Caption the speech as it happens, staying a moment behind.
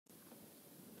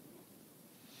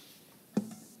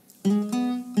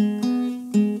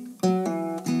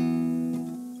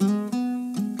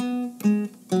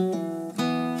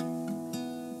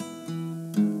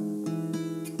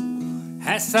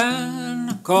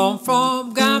Assan come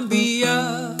from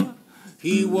Gambia.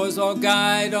 He was our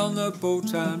guide on the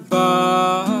boat and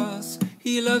bus.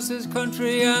 He loves his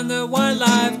country and the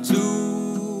wildlife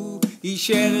too. He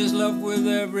shared his love with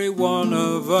every one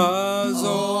of us.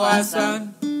 Oh,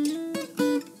 Assan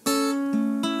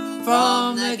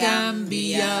from the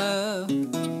Gambia.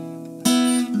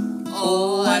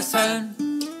 Oh, Assan,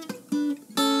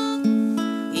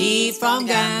 he's from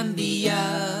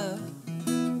Gambia.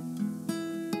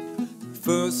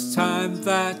 First time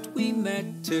that we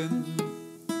met him,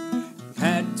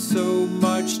 had so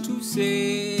much to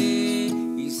say.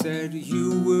 He said,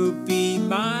 "You will be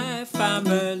my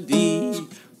family.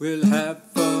 We'll have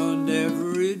fun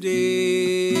every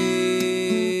day."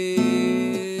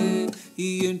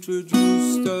 He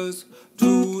introduced us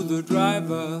to the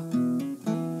driver,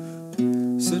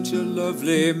 such a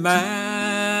lovely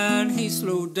man. He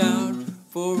slowed down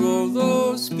for all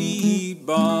those speed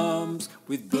bumps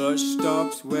with bus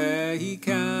stops where he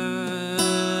can.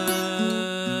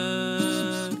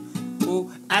 Oh,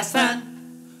 Assan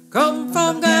come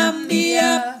from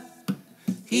Gambia.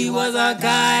 He was our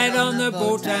guide on the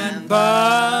boat and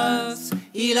bus.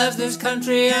 He loves this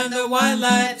country and the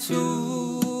wildlife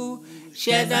too.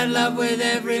 Shared that love with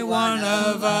every one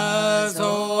of us.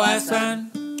 Oh, Assan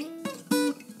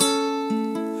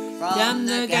from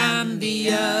the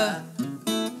Gambia.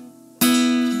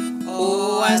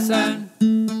 Oh, Assan,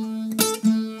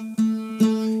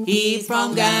 he's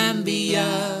from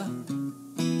Gambia.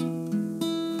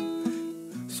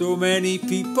 So many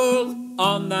people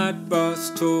on that bus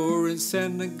tour in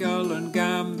Senegal and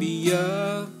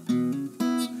Gambia,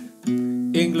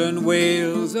 England,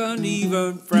 Wales, and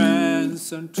even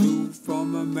France, and 2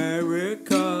 from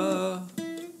America.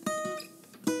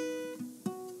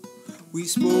 We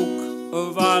spoke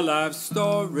of our life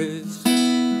stories,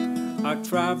 our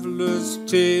travelers'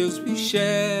 tales we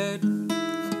shared.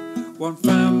 One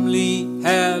family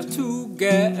held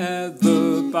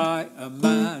together by a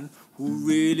man who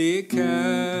really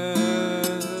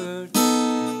cared.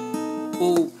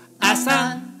 Oh,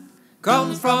 Assan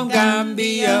comes from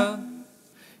Gambia.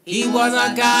 He was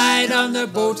our guide on the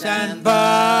boat and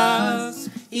bus.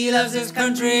 He loves his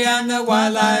country and the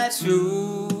wildlife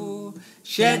too.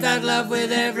 Shared that love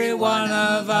with every one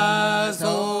of us.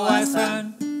 Oh,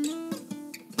 Assan,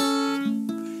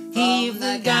 he's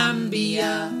the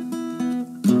Gambia.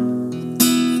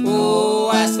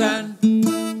 Oh, Assan,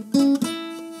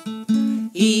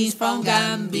 he's from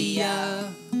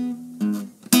Gambia.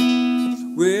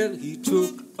 Well, he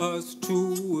took us to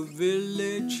a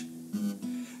village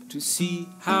to see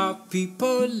how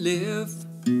people live.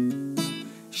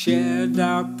 Shared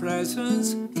our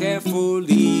presents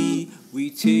carefully. We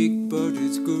take, but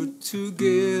it's good to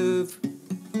give.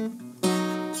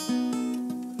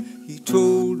 He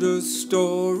told us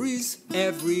stories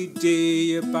every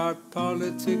day about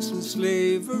politics and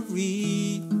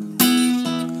slavery.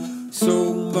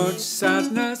 So much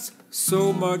sadness,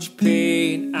 so much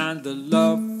pain, and the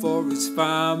love for his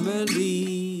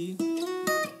family.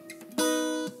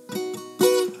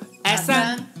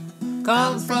 Assan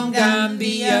comes from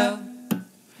Gambia.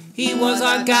 He was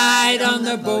our guide on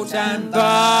the boat and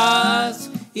bus.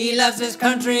 He loves his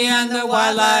country and the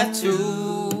wildlife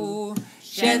too.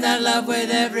 Shared that love with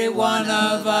every one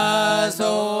of us.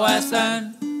 Oh,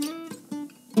 Assan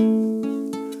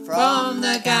from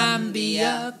the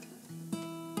Gambia.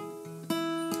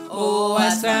 Oh,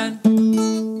 Assan,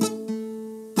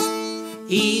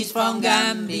 he's from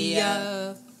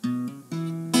Gambia.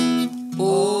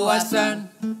 Oh, Assan,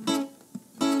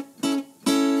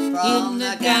 from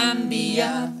the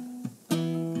Gambia.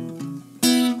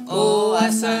 Oh,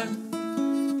 Assan,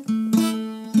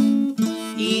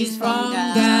 he's from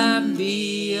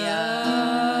Gambia.